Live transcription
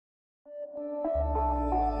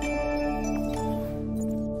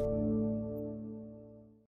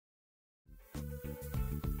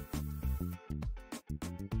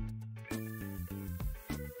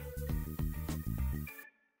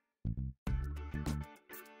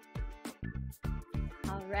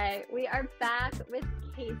All right, we are back with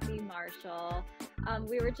Casey Marshall.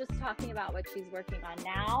 We were just talking about what she's working on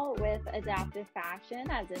now with adaptive fashion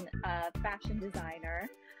as a fashion designer.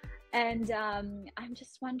 And I'm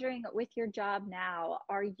just wondering, with your job now,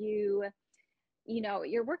 are you're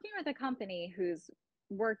working with a company who's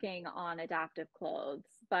working on adaptive clothes,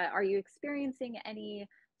 but are you experiencing any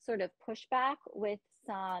sort of pushback with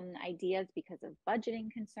some ideas because of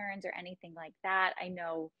budgeting concerns or anything like that? I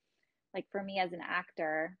know, like for me as an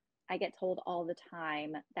actor, I get told all the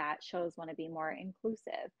time that shows want to be more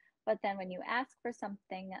inclusive. But then when you ask for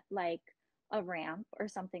something like a ramp or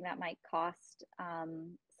something that might cost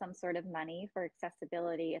some sort of money for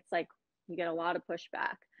accessibility, it's like you get a lot of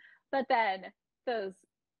pushback. But then those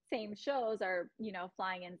same shows are,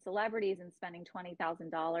 flying in celebrities and spending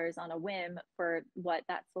 $20,000 on a whim for what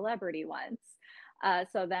that celebrity wants.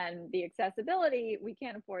 So then the accessibility, we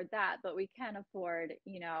can't afford that, but we can afford,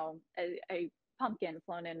 a pumpkin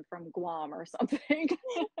flown in from Guam or something.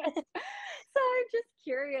 So I'm just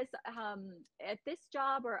curious, at this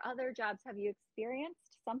job or other jobs, have you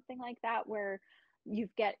experienced something like that where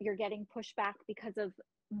you're getting pushback because of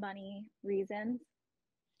money reasons?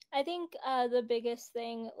 I think the biggest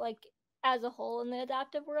thing, like as a whole in the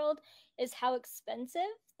adaptive world, is how expensive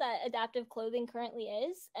that adaptive clothing currently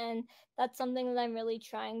is. And that's something that I'm really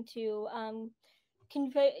trying to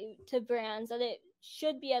convey to brands, that it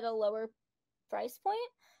should be at a lower price point.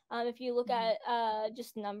 If you look Mhm. at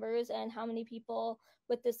just numbers and how many people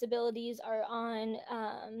with disabilities are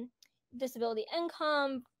on disability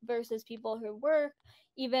income versus people who work,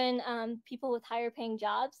 even people with higher paying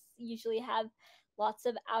jobs usually have lots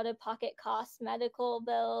of out of pocket costs, medical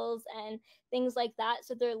bills, and things like that.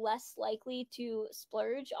 So they're less likely to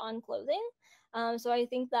splurge on clothing. So I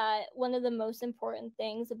think that one of the most important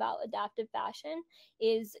things about adaptive fashion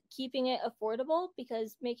is keeping it affordable,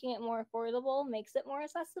 because making it more affordable makes it more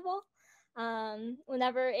accessible.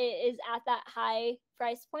 Whenever it is at that high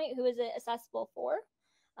price point, who is it accessible for?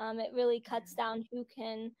 It really cuts Yeah. down who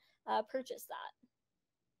can purchase that.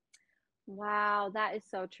 Wow, that is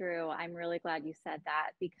so true. I'm really glad you said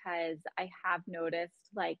that because I have noticed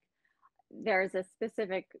like there's a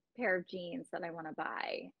specific pair of jeans that I want to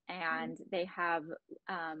buy, and they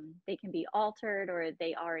can be altered or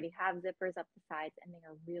they already have zippers up the sides and they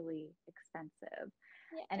are really expensive.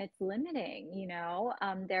 And Yeah. it's limiting,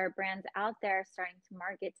 there are brands out there starting to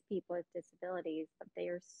market to people with disabilities, but they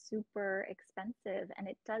are super expensive and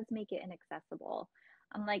it does make it inaccessible.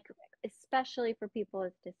 I'm like, especially for people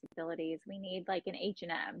with disabilities, we need like an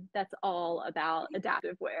H&M that's all about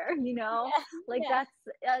adaptive wear, Yeah. like Yeah. that's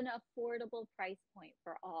an affordable price point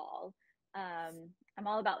for all. I'm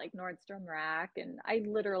all about like Nordstrom Rack, and I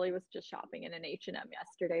literally was just shopping in an H&M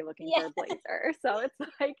yesterday looking Yeah. for a blazer. So it's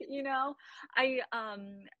like,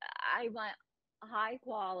 I want high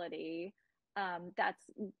quality. That's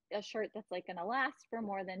a shirt that's like gonna last for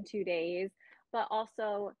more than 2 days, but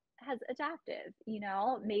also has adaptive,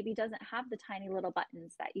 maybe doesn't have the tiny little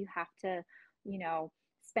buttons that you have to,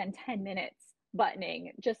 spend 10 minutes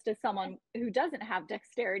buttoning just as someone who doesn't have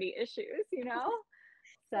dexterity issues. Yeah.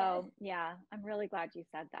 So yeah, I'm really glad you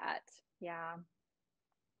said that. Yeah.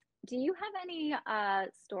 Do you have any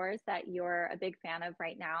stores that you're a big fan of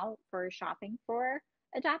right now for shopping for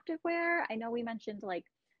adaptive wear? I know we mentioned like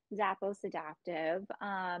Zappos Adaptive.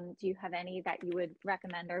 Do you have any that you would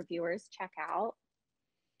recommend our viewers check out?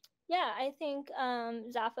 Yeah, I think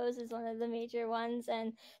Zappos is one of the major ones,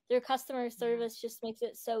 and their customer Yeah. service just makes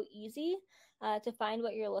it so easy to find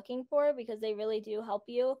what you're looking for, because they really do help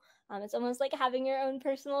you. It's almost like having your own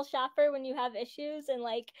personal shopper when you have issues, and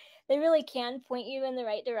like they really can point you in the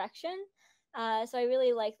right direction. So I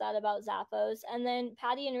really like that about Zappos. And then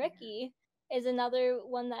Patty and Yeah. Ricky is another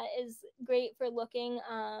one that is great for looking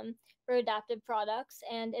for adaptive products,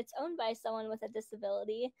 and it's owned by someone with a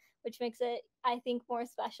disability, which makes it, I think, more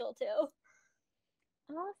special too.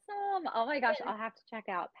 Awesome. Oh my gosh, Yeah, I'll have to check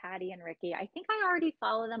out Patty and Ricky. I think I already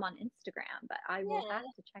follow them on Instagram, but I will have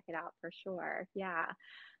yeah, to check it out for sure. Yeah.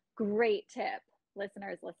 Great tip.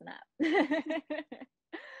 Listeners, listen up.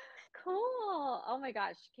 Cool. Oh my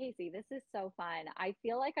gosh, Casey, this is so fun. I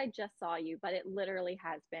feel like I just saw you, but it literally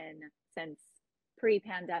has been since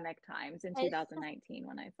pre-pandemic times in I, 2019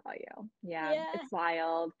 when I saw you. Yeah, yeah, it's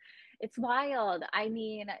wild. It's wild. I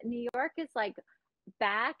mean, New York is like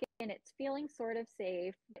back and it's feeling sort of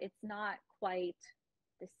safe. It's not quite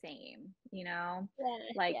the same. yeah,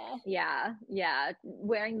 Like, yeah. yeah, yeah,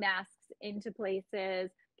 wearing masks into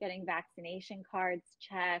places, getting vaccination cards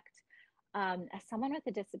checked. As someone with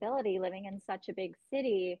a disability living in such a big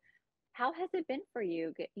city, How has it been for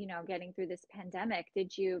you, getting through this pandemic?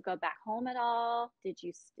 Did you go back home at all? Did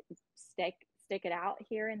you stick it out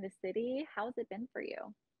here in the city? How has it been for you?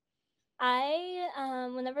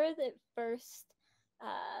 Whenever the first,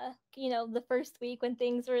 the first week when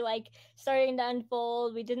things were like starting to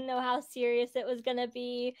unfold, we didn't know how serious it was gonna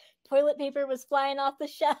be. Toilet paper was flying off the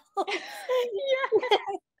shelves. Yeah.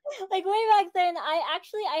 Like way back then,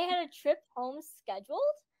 I had a trip home scheduled,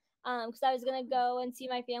 because I was gonna go and see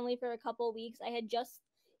my family for a couple weeks. I had just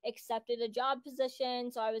accepted a job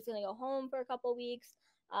position, so I was gonna go home for a couple weeks,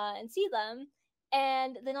 and see them.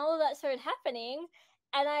 And then all of that started happening,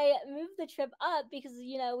 and I moved the trip up because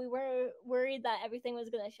we were worried that everything was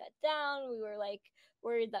gonna shut down. We were like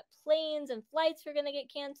worried that planes and flights were gonna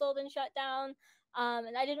get canceled and shut down.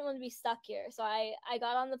 And I didn't want to be stuck here, so I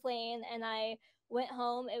got on the plane and I went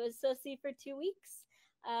home. It was supposed to be for 2 weeks.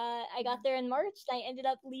 I got there in March and I ended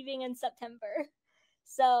up leaving in September.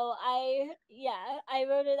 So I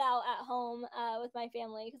wrote it out at home, with my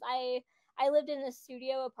family, because I lived in a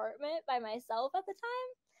studio apartment by myself at the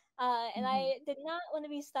time, and Hmm. I did not want to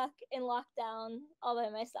be stuck in lockdown all by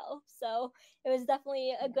myself. So it was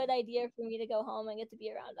definitely a Yeah. good idea for me to go home and get to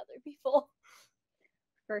be around other people.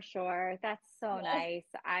 For sure. That's so Yeah. nice.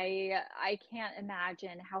 I can't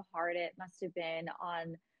imagine how hard it must have been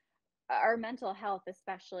on our mental health,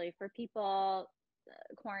 especially for people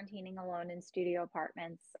quarantining alone in studio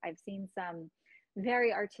apartments. I've seen some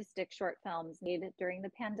very artistic short films made during the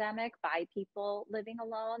pandemic by people living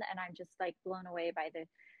alone, and I'm just like blown away by the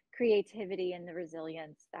creativity and the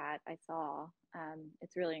resilience that I saw.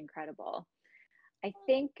 It's really incredible. I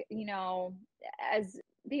think, as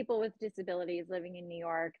people with disabilities living in New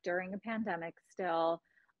York during a pandemic still,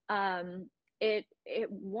 um, it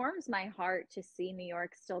warms my heart to see New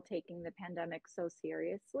York still taking the pandemic so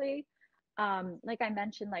seriously. Like I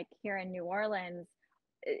mentioned, like here in New Orleans,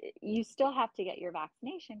 you still have to get your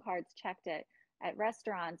vaccination cards checked at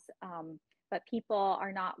restaurants, but people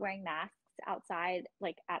are not wearing masks outside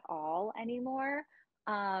like at all anymore.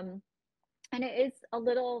 Um, and it is a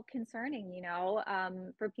little concerning,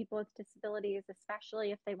 for people with disabilities,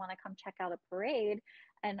 especially if they want to come check out a parade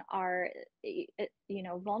and are,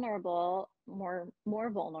 vulnerable, more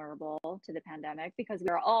vulnerable to the pandemic because we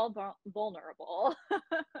are all vulnerable.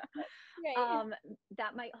 Right. um,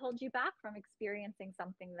 that might hold you back from experiencing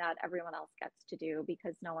something that everyone else gets to do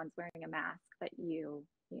because no one's wearing a mask, but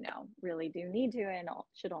really do need to and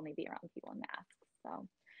should only be around people in masks. So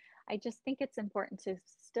I just think it's important to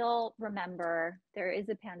still remember there is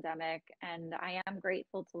a pandemic, and I am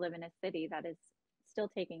grateful to live in a city that is still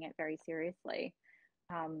taking it very seriously.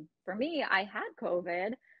 For me, I had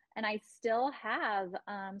COVID, and I still have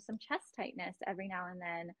some chest tightness every now and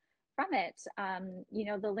then from it.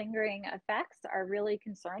 The lingering effects are really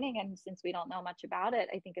concerning, and since we don't know much about it,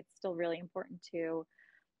 I think it's still really important to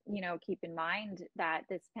keep in mind that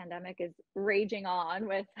this pandemic is raging on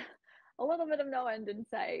with a little bit of no end in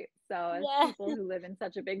sight. So, as Yeah. people who live in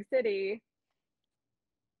such a big city,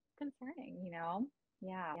 concerning.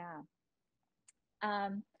 Yeah, yeah.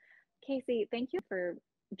 Um, Casey, thank you for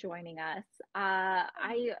joining us.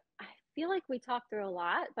 I feel like we talked through a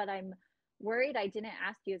lot, but I'm worried I didn't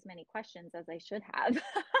ask you as many questions as I should have.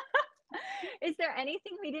 Is there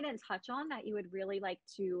anything we didn't touch on that you would really like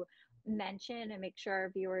to mention and make sure our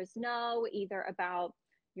viewers know, either about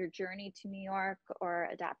your journey to New York or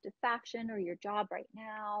adaptive fashion or your job right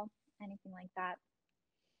now? Anything like that?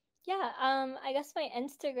 Yeah, I guess my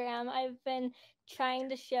Instagram, I've been trying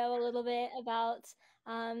to show a little bit about,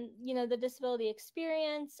 the disability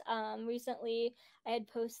experience. Recently, I had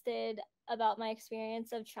posted about my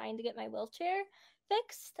experience of trying to get my wheelchair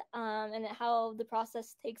fixed, and how the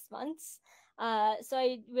process takes months. So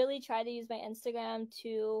I really try to use my Instagram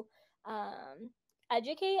to, um,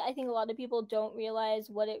 educate. I think a lot of people don't realize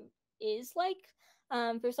what it is like,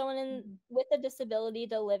 for someone Mhm. with a disability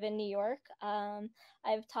to live in New York.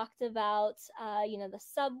 I've talked about, the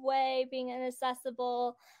subway being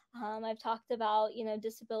inaccessible. I've talked about,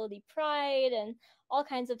 disability pride and all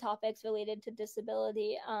kinds of topics related to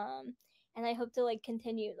disability. And I hope to like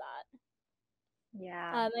continue that.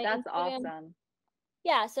 Yeah, My that's Instagram, awesome.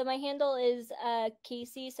 yeah. So my handle is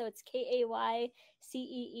Casey. So it's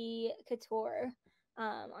KAYCEE Couture,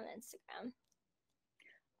 on Instagram.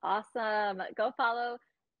 Awesome. Go follow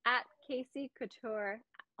at Casey Couture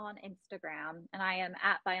on Instagram. And I am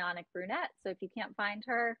at Bionic Brunette. So if you can't find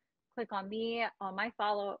her, click on me on my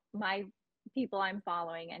people I'm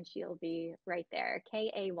following, and she'll be right there.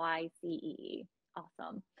 KAYCEE.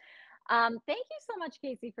 Awesome. Thank you so much,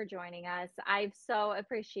 Casey, for joining us. I've so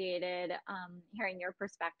appreciated hearing your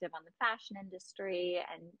perspective on the fashion industry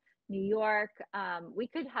and New York. We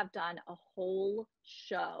could have done a whole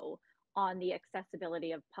show on the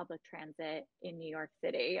accessibility of public transit in New York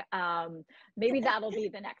City. Maybe that'll be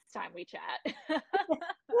the next time we chat.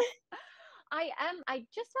 I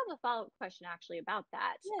just have a follow-up question actually about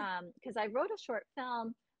that, because I wrote a short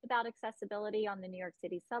film about accessibility on the New York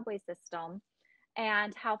City subway system,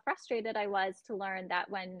 and how frustrated I was to learn that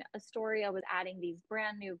when Astoria was adding these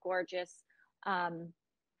brand new gorgeous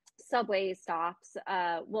subway stops,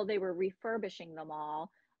 well, they were refurbishing them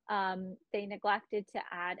all. They neglected to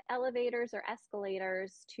add elevators or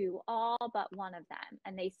escalators to all but one of them,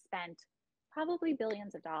 and they spent probably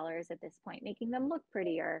billions of dollars at this point making them look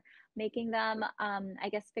prettier, making them, I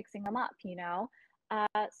guess, fixing them up, you know.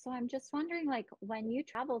 So I'm just wondering, like, when you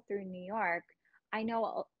travel through New York, I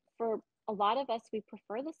know for a lot of us, we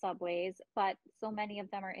prefer the subways, but so many of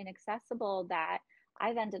them are inaccessible that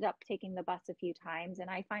I've ended up taking the bus a few times, and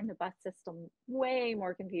I find the bus system way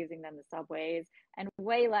more confusing than the subways and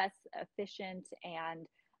way less efficient and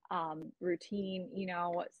routine, you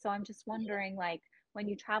know. So I'm just wondering, like, when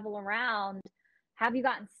you travel around, have you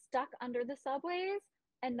gotten stuck under the subways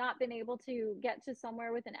and not been able to get to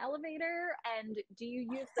somewhere with an elevator? And do you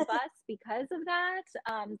use the bus because of that?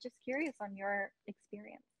 Just curious on your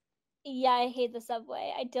experience. Yeah, I hate the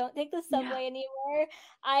subway. I don't take the Yeah. subway anymore.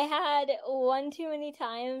 I had one too many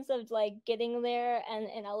times of like getting there and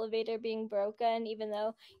an elevator being broken, even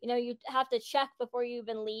though, you know, you have to check before you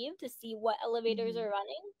even leave to see what elevators Mm-hmm. are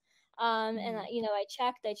running. And Mm-hmm. you know, I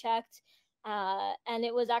checked, and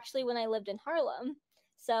it was actually when I lived in Harlem.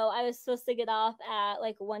 So I was supposed to get off at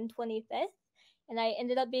like 125th, and I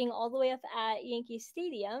ended up being all the way up at Yankee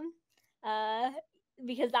Stadium, uh,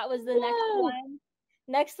 because that was the Whoa.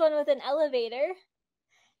 next one with an elevator,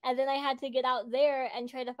 and then I had to get out there and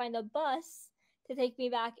try to find a bus to take me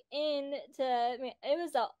back in to. I mean, it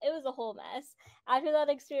was a whole mess. After that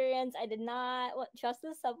experience, I did not trust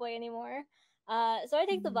the subway anymore. So I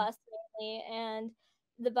take the Mm-hmm. bus mainly, and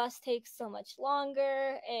the bus takes so much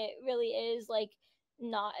longer. It really is like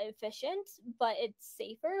not efficient, but it's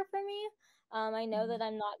safer for me. I know Mm-hmm. that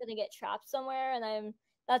I'm not gonna get trapped somewhere, and I'm.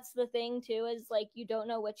 That's the thing too, is like you don't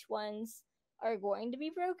know which ones are going to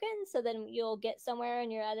be broken, so then you'll get somewhere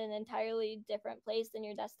and you're at an entirely different place than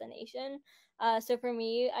your destination. So for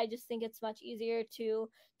me, I just think it's much easier to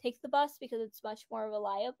take the bus because it's much more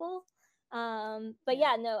reliable. But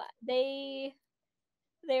Yeah. yeah, no,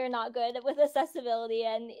 they're not good with accessibility,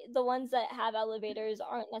 and the ones that have elevators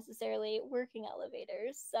aren't necessarily working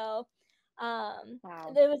elevators. So Wow.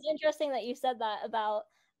 it was interesting that you said that about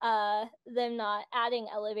them not adding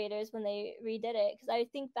elevators when they redid it, because I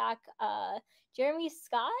think back, Jeremy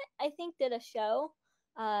Scott, I think, did a show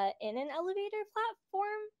in an elevator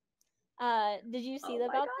platform. Did you see Oh my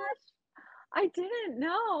about that? gosh. I didn't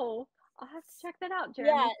know. I'll have to check that out. Yeah,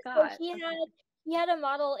 Jeremy so Scott. he Okay. had he had a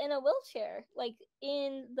model in a wheelchair, like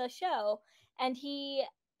in the show, and he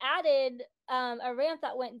added a ramp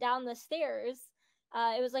that went down the stairs.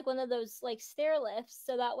 It was like one of those like stair lifts,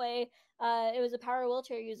 so that way, it was a power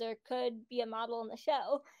wheelchair user could be a model in the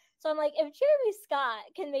show. So I'm like, if Jeremy Scott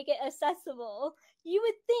can make it accessible, you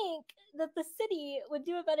would think that the city would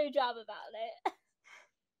do a better job about it.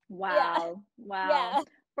 Yeah, Wow. Wow. yeah,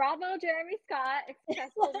 Bravo, Jeremy Scott,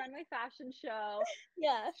 Accessible Runway Fashion Show.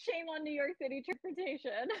 yeah, Shame on New York City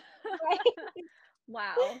transportation. right,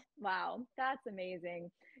 Wow. Wow. That's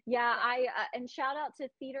amazing. Yeah, yeah, and shout out to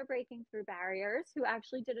Theater Breaking Through Barriers, who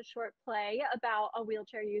actually did a short play about a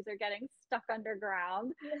wheelchair user getting stuck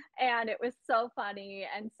underground. yeah, And it was so funny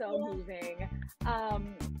and so yeah. moving.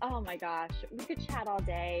 Oh my gosh, we could chat all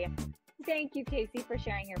day. Thank you, Casey, for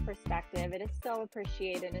sharing your perspective. It is so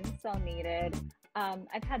appreciated and so needed.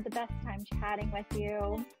 I've had the best time chatting with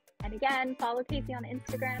you. And again, follow Casey on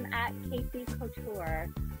Instagram at Casey Couture.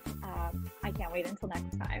 I can't wait until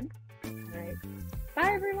next time. All right.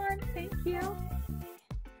 Bye, everyone. Thank you.